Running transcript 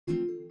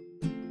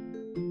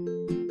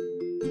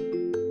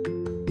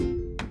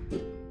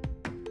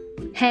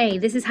Hey,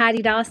 this is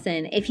Heidi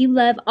Dawson. If you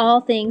love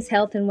all things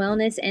health and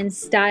wellness and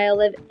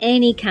style of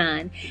any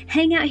kind,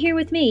 hang out here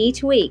with me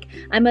each week.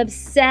 I'm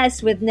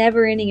obsessed with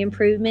never-ending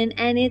improvement,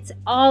 and it's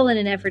all in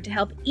an effort to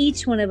help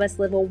each one of us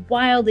live a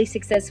wildly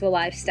successful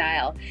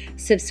lifestyle.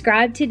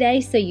 Subscribe today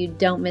so you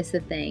don't miss a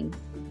thing.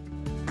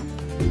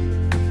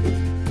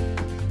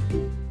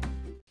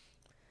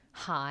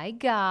 Hi,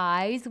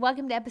 guys.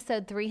 Welcome to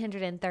episode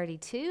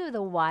 332 of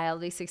the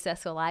Wildly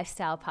Successful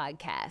Lifestyle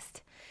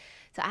Podcast.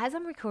 So as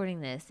I'm recording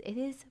this, it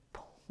is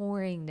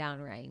pouring down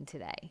rain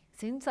today.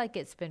 Seems like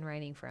it's been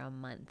raining for a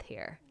month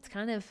here.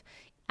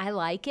 I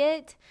like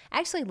it. I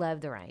actually love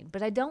the rain,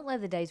 but I don't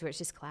love the days where it's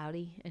just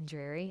cloudy and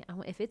dreary.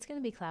 If it's going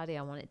to be cloudy,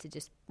 I want it to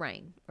just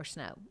rain or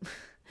snow.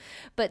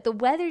 But the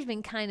weather's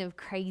been kind of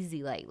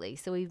crazy lately.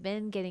 So we've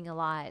been getting a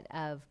lot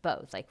of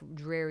both, like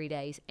dreary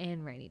days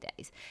and rainy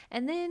days.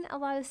 And then a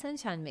lot of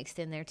sunshine mixed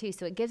in there too.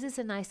 So it gives us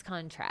a nice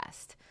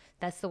contrast.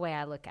 That's the way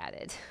I look at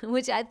it,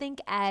 which I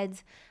think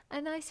adds a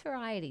nice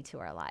variety to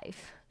our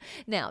life.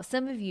 Now,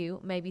 some of you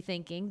may be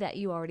thinking that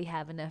you already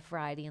have enough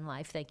variety in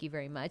life. Thank you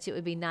very much. It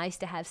would be nice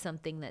to have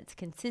something that's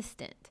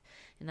consistent.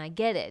 And I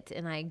get it.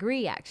 And I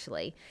agree,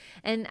 actually.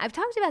 And I've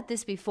talked about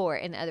this before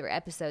in other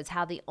episodes,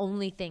 how the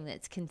only thing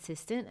that's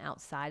consistent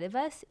outside of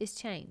us is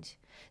change.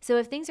 So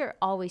if things are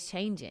always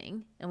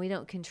changing and we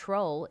don't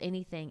control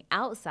anything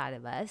outside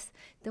of us,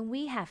 then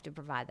we have to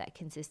provide that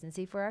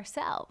consistency for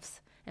ourselves.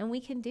 And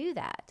we can do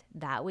that.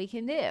 That we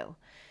can do.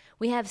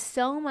 We have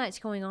so much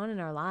going on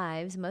in our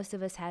lives. Most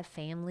of us have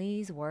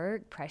families,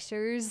 work,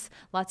 pressures,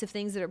 lots of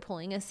things that are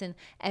pulling us in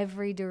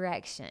every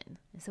direction.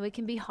 So it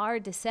can be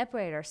hard to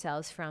separate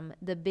ourselves from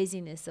the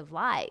busyness of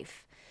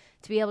life,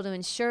 to be able to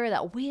ensure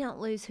that we don't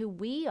lose who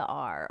we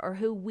are or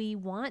who we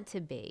want to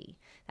be.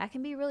 That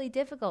can be really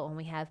difficult when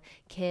we have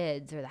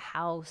kids or the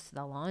house,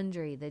 the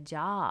laundry, the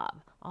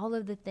job, all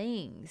of the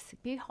things.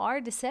 It can be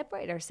hard to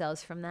separate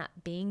ourselves from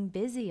that being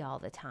busy all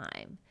the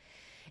time.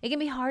 It can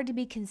be hard to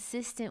be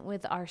consistent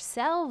with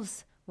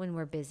ourselves when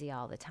we're busy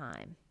all the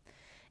time.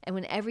 And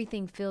when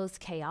everything feels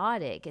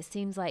chaotic, it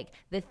seems like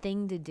the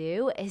thing to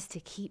do is to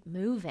keep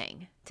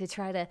moving, to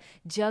try to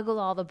juggle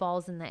all the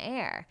balls in the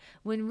air.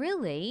 When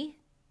really,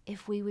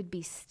 if we would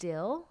be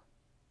still,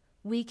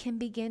 we can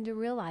begin to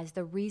realize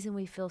the reason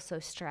we feel so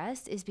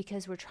stressed is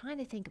because we're trying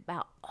to think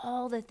about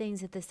all the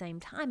things at the same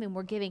time, and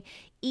we're giving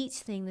each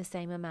thing the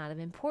same amount of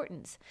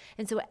importance.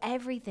 And so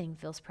everything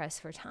feels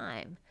pressed for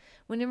time,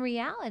 when in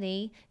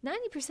reality,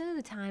 90% of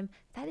the time,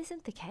 that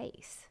isn't the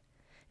case.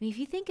 I mean, if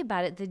you think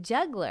about it, the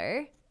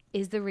juggler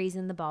is the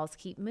reason the balls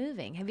keep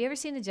moving. Have you ever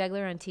seen a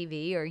juggler on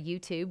TV or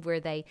YouTube where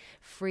they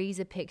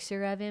freeze a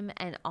picture of him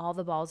and all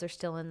the balls are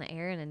still in the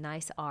air in a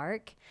nice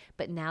arc,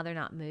 but now they're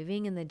not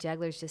moving and the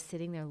juggler's just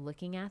sitting there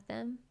looking at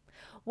them?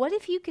 What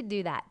if you could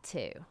do that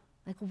too?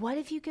 Like, what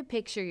if you could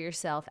picture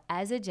yourself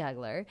as a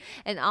juggler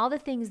and all the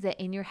things that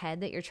in your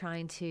head that you're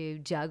trying to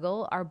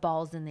juggle are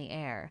balls in the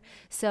air?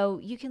 So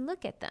you can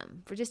look at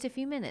them for just a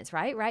few minutes,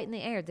 right? Right in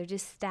the air. They're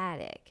just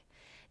static.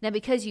 Now,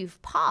 because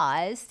you've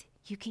paused,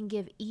 you can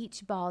give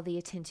each ball the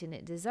attention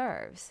it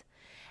deserves.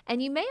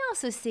 And you may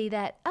also see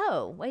that,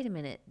 oh, wait a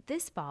minute,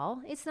 this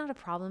ball, it's not a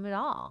problem at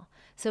all.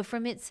 So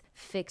from its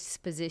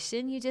fixed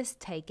position, you just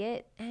take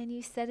it and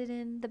you set it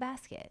in the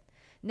basket.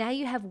 Now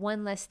you have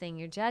one less thing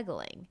you're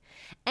juggling.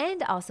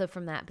 And also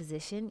from that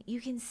position,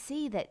 you can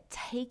see that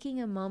taking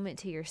a moment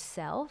to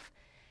yourself,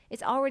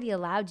 it's already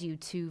allowed you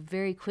to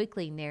very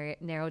quickly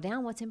narrow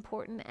down what's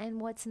important and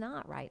what's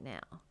not right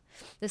now.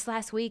 This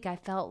last week, I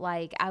felt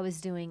like I was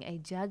doing a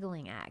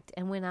juggling act.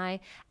 And when I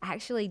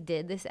actually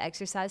did this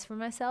exercise for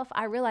myself,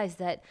 I realized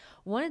that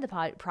one of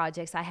the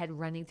projects I had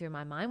running through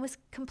my mind was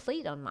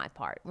complete on my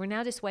part. We're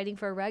now just waiting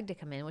for a rug to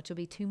come in, which will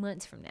be 2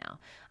 months from now.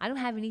 I don't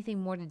have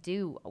anything more to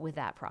do with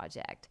that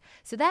project.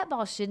 So that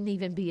ball shouldn't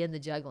even be in the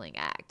juggling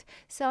act.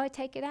 So I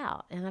take it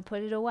out and I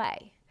put it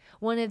away.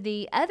 One of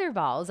the other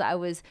balls I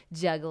was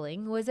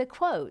juggling was a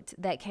quote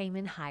that came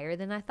in higher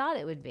than I thought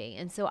it would be.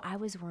 And so I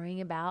was worrying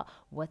about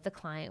what the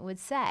client would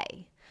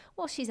say.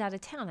 Well, she's out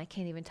of town. I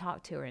can't even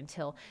talk to her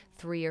until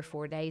 3 or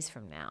 4 days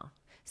from now.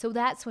 So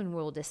that's when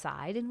we'll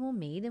decide and we'll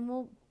meet and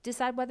we'll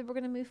decide whether we're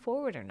going to move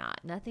forward or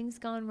not. Nothing's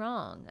gone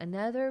wrong.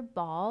 Another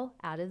ball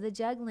out of the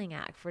juggling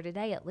act for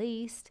today at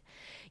least.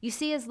 You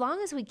see, as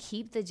long as we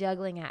keep the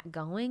juggling act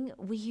going,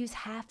 we use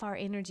half our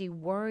energy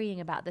worrying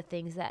about the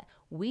things that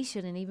we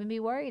shouldn't even be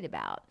worried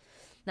about.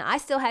 Now, I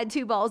still had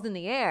 2 balls in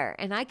the air,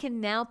 and I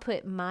can now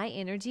put my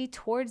energy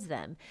towards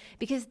them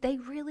because they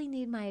really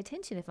need my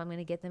attention if I'm going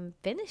to get them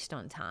finished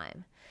on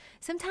time.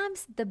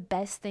 Sometimes the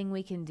best thing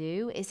we can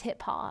do is hit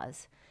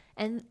pause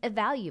and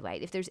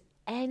evaluate if there's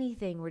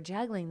anything we're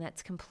juggling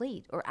that's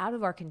complete or out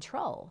of our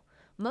control.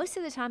 Most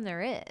of the time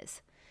there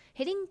is.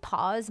 Hitting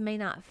pause may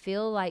not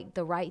feel like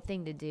the right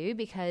thing to do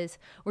because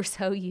we're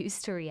so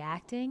used to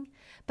reacting,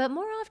 but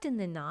more often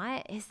than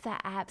not, it's the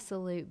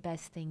absolute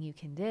best thing you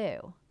can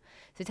do.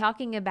 So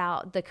talking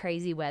about the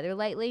crazy weather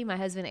lately, my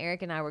husband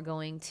Eric and I were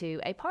going to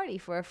a party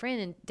for a friend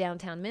in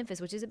downtown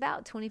Memphis, which is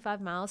about 25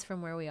 miles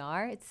from where we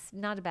are. It's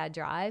not a bad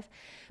drive,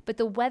 but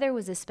the weather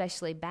was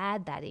especially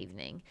bad that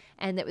evening,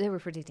 and they were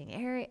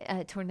predicting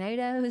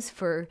tornadoes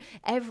for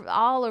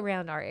all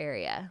around our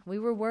area. We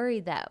were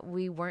worried that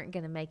we weren't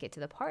going to make it to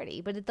the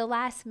party, but at the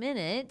last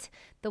minute,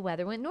 the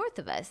weather went north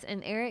of us,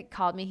 and Eric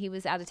called me. He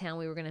was out of town.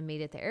 We were going to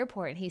meet at the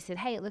airport, and he said,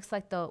 hey, it looks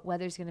like the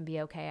weather's going to be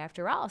okay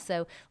after all,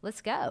 so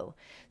let's go.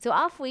 So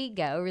off we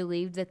go,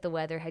 relieved that the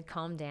weather had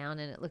calmed down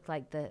and it looked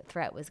like the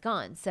threat was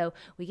gone. So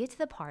we get to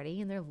the party,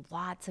 and there are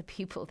lots of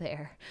people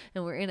there,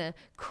 and we're in a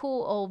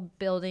cool old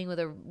building with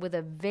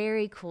a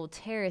very cool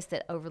terrace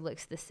that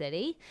overlooks the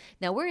city.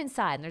 Now we're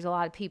inside, and there's a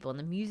lot of people, and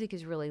the music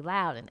is really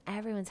loud, and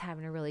everyone's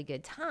having a really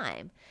good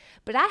time.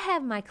 But I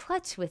have my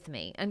clutch with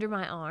me under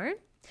my arm,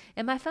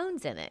 and my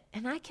phone's in it,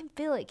 and I can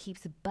feel it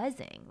keeps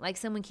buzzing, like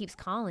someone keeps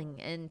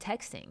calling and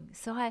texting.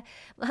 So I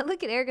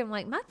look at Eric, and I'm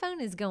like, my phone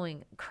is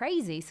going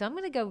crazy, so I'm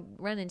going to go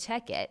run and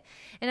check it.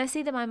 And I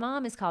see that my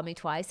mom has called me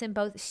twice, and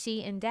both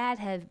she and Dad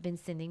have been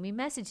sending me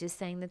messages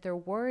saying that they're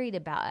worried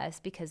about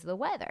us because of the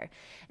weather.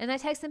 And I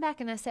text them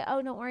back, and I say,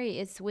 oh, don't worry,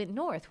 it's went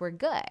north, we're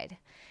good.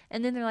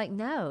 And then they're like,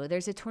 no,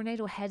 there's a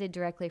tornado headed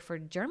directly for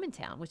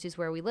Germantown, which is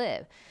where we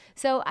live.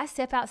 So I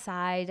step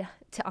outside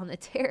on the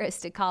terrace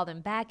to call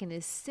them back, and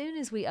as soon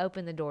as we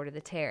open the door to the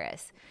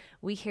terrace,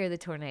 we hear the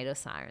tornado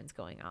sirens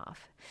going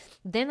off.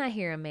 Then I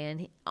hear a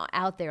man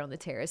out there on the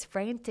terrace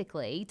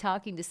frantically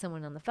talking to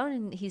someone on the phone,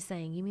 and he's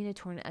saying, you mean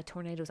a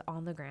tornado's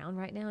on the ground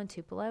right now in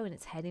Tupelo and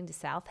it's heading to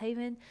South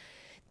Haven?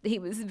 He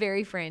was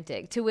very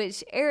frantic, to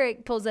which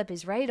Eric pulls up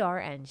his radar,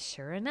 and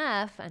sure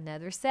enough,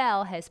 another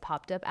cell has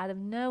popped up out of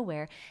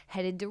nowhere,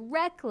 headed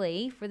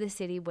directly for the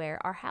city where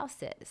our house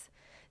is.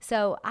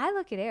 So I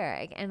look at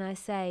Eric and I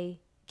say,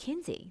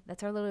 Kinsey,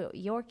 that's our little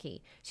Yorkie,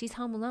 she's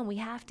home alone. We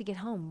have to get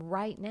home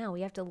right now.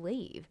 We have to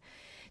leave.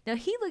 Now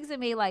he looks at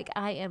me like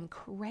I am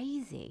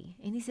crazy,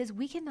 and he says,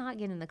 we cannot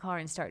get in the car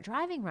and start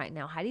driving right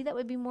now, Heidi. That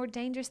would be more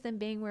dangerous than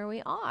being where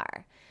we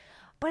are.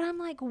 But I'm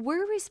like,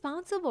 we're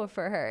responsible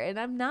for her, and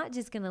I'm not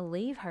just going to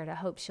leave her to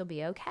hope she'll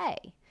be okay.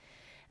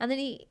 And then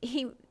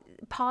he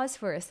paused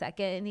for a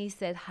second, and he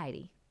said,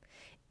 Heidi,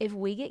 if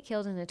we get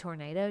killed in a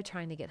tornado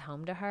trying to get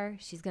home to her,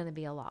 she's going to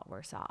be a lot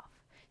worse off.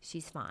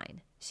 She's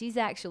fine. She's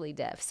actually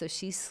deaf, so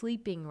she's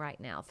sleeping right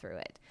now through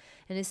it.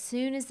 And as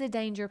soon as the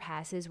danger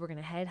passes, we're going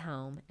to head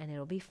home, and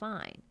it'll be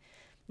fine.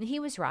 And he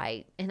was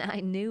right, and I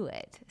knew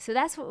it. So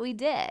that's what we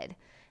did.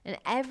 And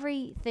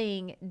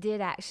everything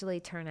did actually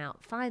turn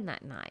out fine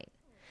that night.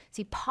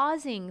 See,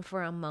 pausing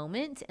for a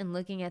moment and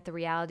looking at the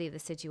reality of the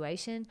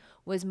situation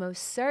was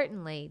most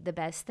certainly the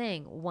best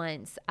thing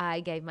once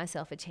I gave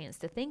myself a chance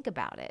to think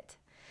about it.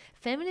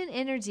 Feminine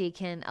energy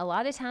can a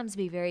lot of times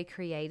be very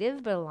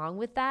creative, but along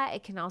with that,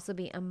 it can also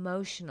be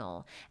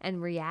emotional,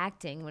 and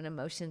reacting when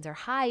emotions are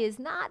high is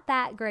not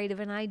that great of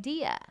an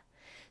idea.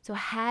 So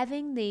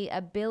having the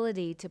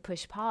ability to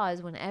push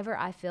pause whenever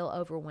I feel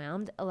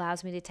overwhelmed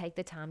allows me to take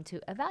the time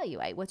to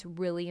evaluate what's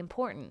really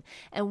important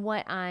and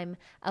what I'm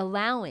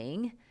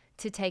allowing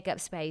to take up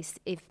space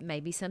if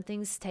maybe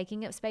something's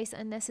taking up space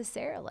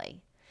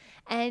unnecessarily.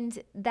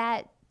 And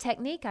that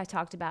technique I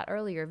talked about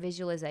earlier,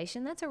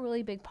 visualization, that's a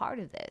really big part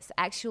of this.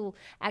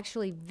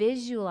 Actually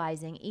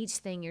visualizing each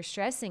thing you're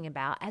stressing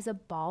about as a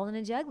ball in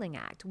a juggling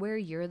act where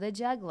you're the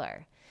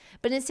juggler.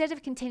 But instead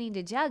of continuing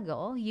to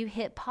juggle, you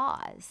hit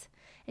pause.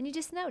 And you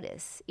just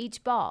notice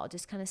each ball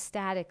just kind of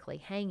statically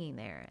hanging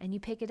there. And you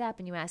pick it up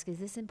and you ask, is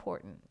this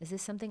important? Is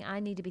this something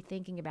I need to be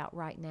thinking about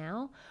right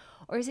now?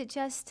 Or is it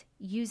just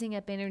using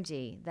up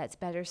energy that's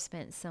better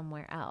spent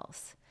somewhere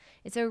else?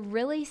 It's a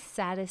really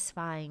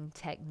satisfying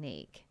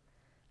technique.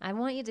 I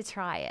want you to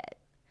try it.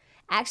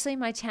 Actually,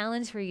 my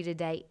challenge for you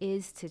today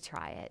is to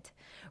try it.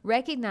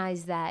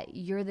 Recognize that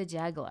you're the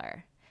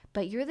juggler,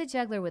 but you're the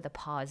juggler with a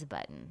pause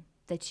button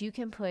that you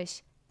can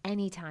push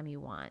anytime you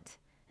want.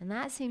 And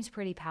that seems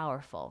pretty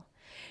powerful.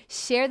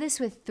 Share this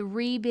with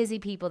 3 busy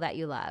people that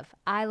you love.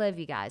 I love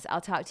you guys.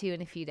 I'll talk to you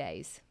in a few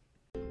days.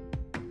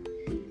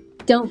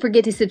 Don't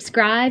forget to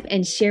subscribe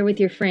and share with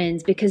your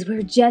friends, because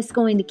we're just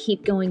going to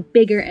keep going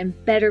bigger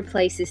and better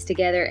places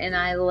together, and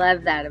I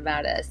love that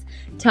about us.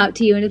 Talk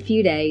to you in a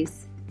few days.